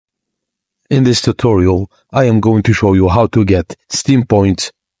In this tutorial, I am going to show you how to get Steam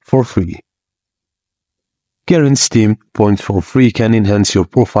points for free. Getting Steam points for free can enhance your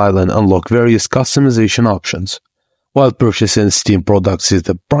profile and unlock various customization options. While purchasing Steam products is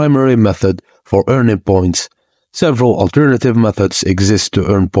the primary method for earning points, several alternative methods exist to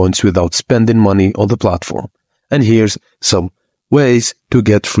earn points without spending money on the platform. And here's some ways to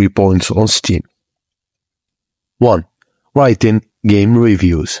get free points on Steam. 1. Writing game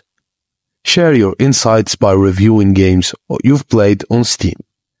reviews. Share your insights by reviewing games you've played on Steam.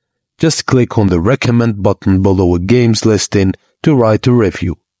 Just click on the recommend button below a game's listing to write a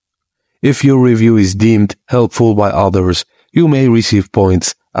review. If your review is deemed helpful by others, you may receive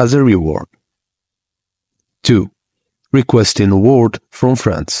points as a reward. 2. Requesting award from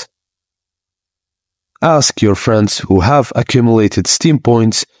friends. Ask your friends who have accumulated Steam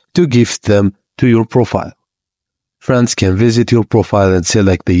points to gift them to your profile. Friends can visit your profile and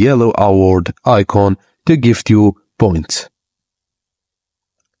select the yellow award icon to gift you points.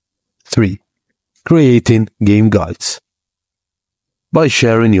 3. Creating game guides. By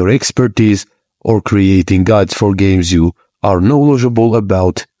sharing your expertise or creating guides for games you are knowledgeable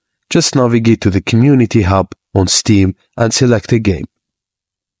about, just navigate to the Community Hub on Steam and select a game.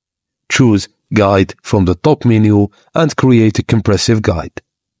 Choose Guide from the top menu and create a comprehensive guide.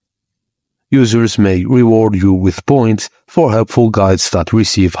 Users may reward you with points for helpful guides that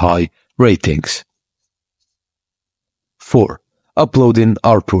receive high ratings. 4. Uploading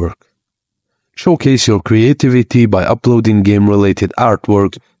artwork. Showcase your creativity by uploading game-related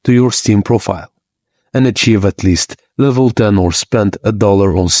artwork to your Steam profile, and achieve at least level 10 or spend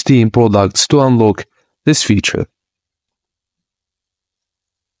 $1 on Steam products to unlock this feature.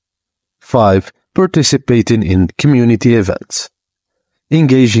 5. Participating in community events.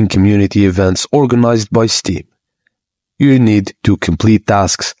 Engage in community events organized by Steam. You need to complete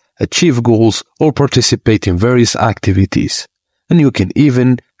tasks, achieve goals, or participate in various activities. And you can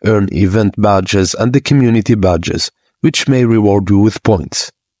even earn event badges and the community badges, which may reward you with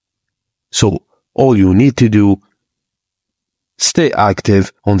points. So, all you need to do, stay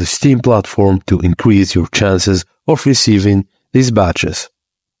active on the Steam platform to increase your chances of receiving these badges.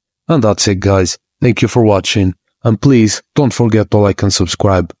 And that's it, guys. Thank you for watching. And please don't forget to like and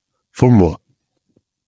subscribe for more.